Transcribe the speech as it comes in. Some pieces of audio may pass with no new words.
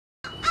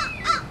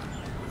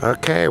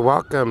Okay,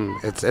 welcome.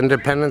 It's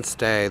Independence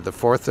Day, the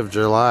 4th of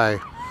July,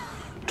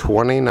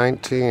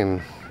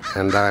 2019,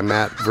 and I'm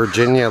at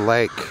Virginia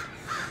Lake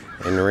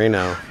in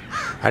Reno.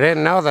 I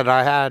didn't know that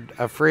I had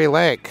a free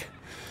lake.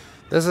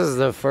 This is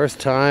the first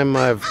time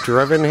I've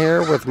driven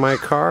here with my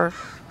car.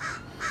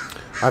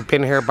 I've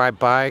been here by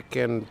bike,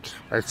 and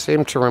I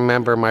seem to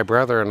remember my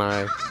brother and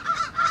I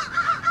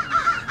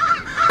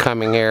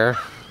coming here.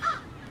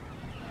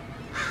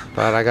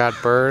 But I got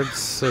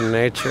birds and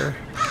nature.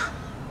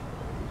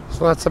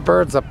 Lots of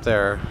birds up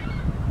there.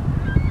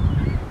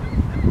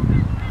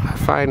 I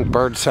find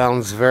bird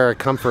sounds very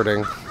comforting.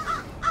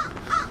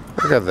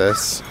 Look at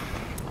this.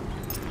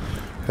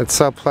 It's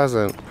so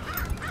pleasant.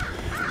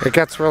 It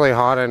gets really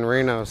hot in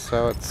Reno,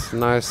 so it's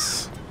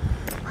nice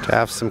to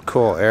have some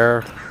cool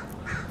air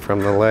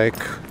from the lake.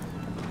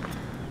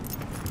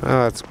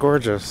 Oh, it's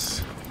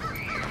gorgeous.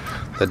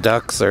 The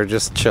ducks are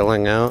just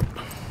chilling out.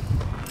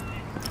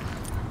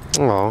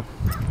 Oh.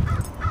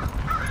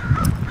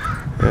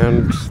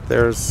 And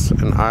there's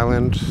an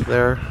island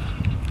there,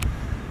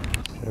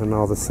 and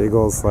all the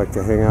seagulls like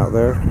to hang out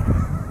there.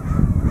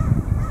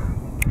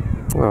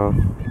 Oh,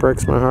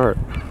 breaks my heart.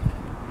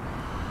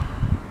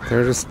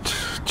 They're just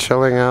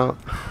chilling out.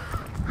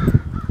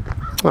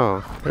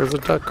 Oh, there's a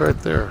duck right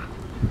there.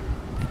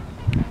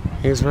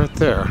 He's right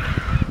there.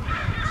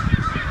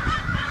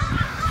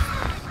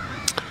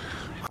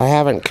 I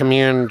haven't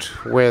communed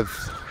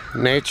with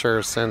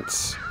nature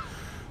since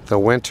the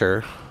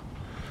winter.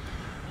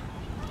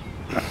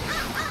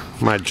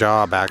 My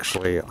job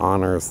actually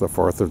honors the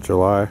 4th of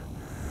July.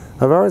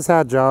 I've always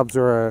had jobs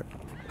where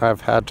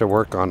I've had to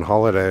work on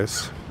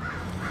holidays.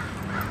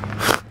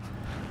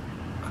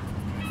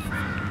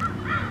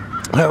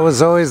 I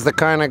was always the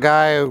kind of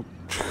guy who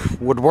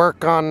would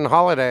work on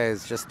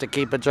holidays just to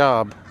keep a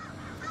job.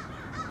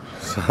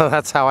 So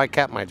that's how I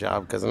kept my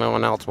job, because no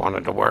one else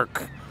wanted to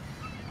work.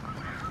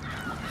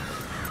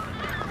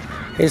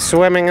 He's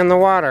swimming in the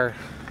water.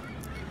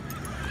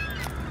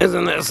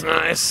 Isn't this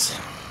nice?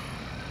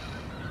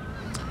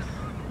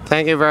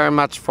 Thank you very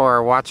much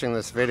for watching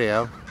this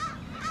video.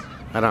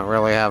 I don't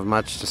really have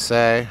much to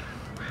say,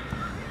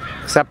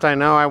 except I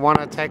know I want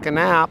to take a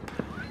nap.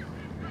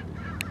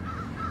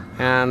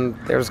 And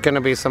there's going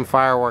to be some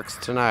fireworks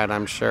tonight,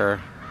 I'm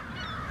sure.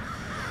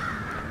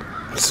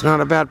 It's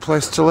not a bad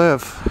place to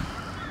live.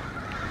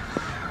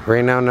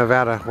 Reno,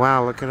 Nevada.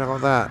 Wow, look at all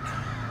that.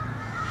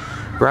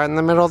 Right in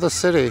the middle of the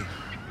city.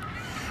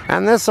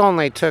 And this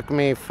only took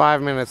me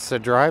 5 minutes to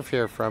drive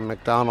here from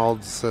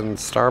McDonald's and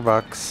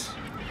Starbucks.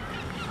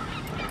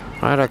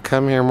 Why'd I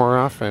come here more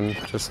often,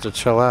 just to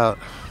chill out?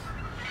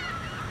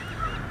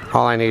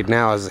 All I need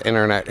now is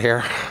internet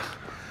here.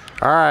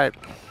 Alright,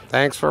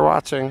 thanks for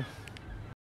watching.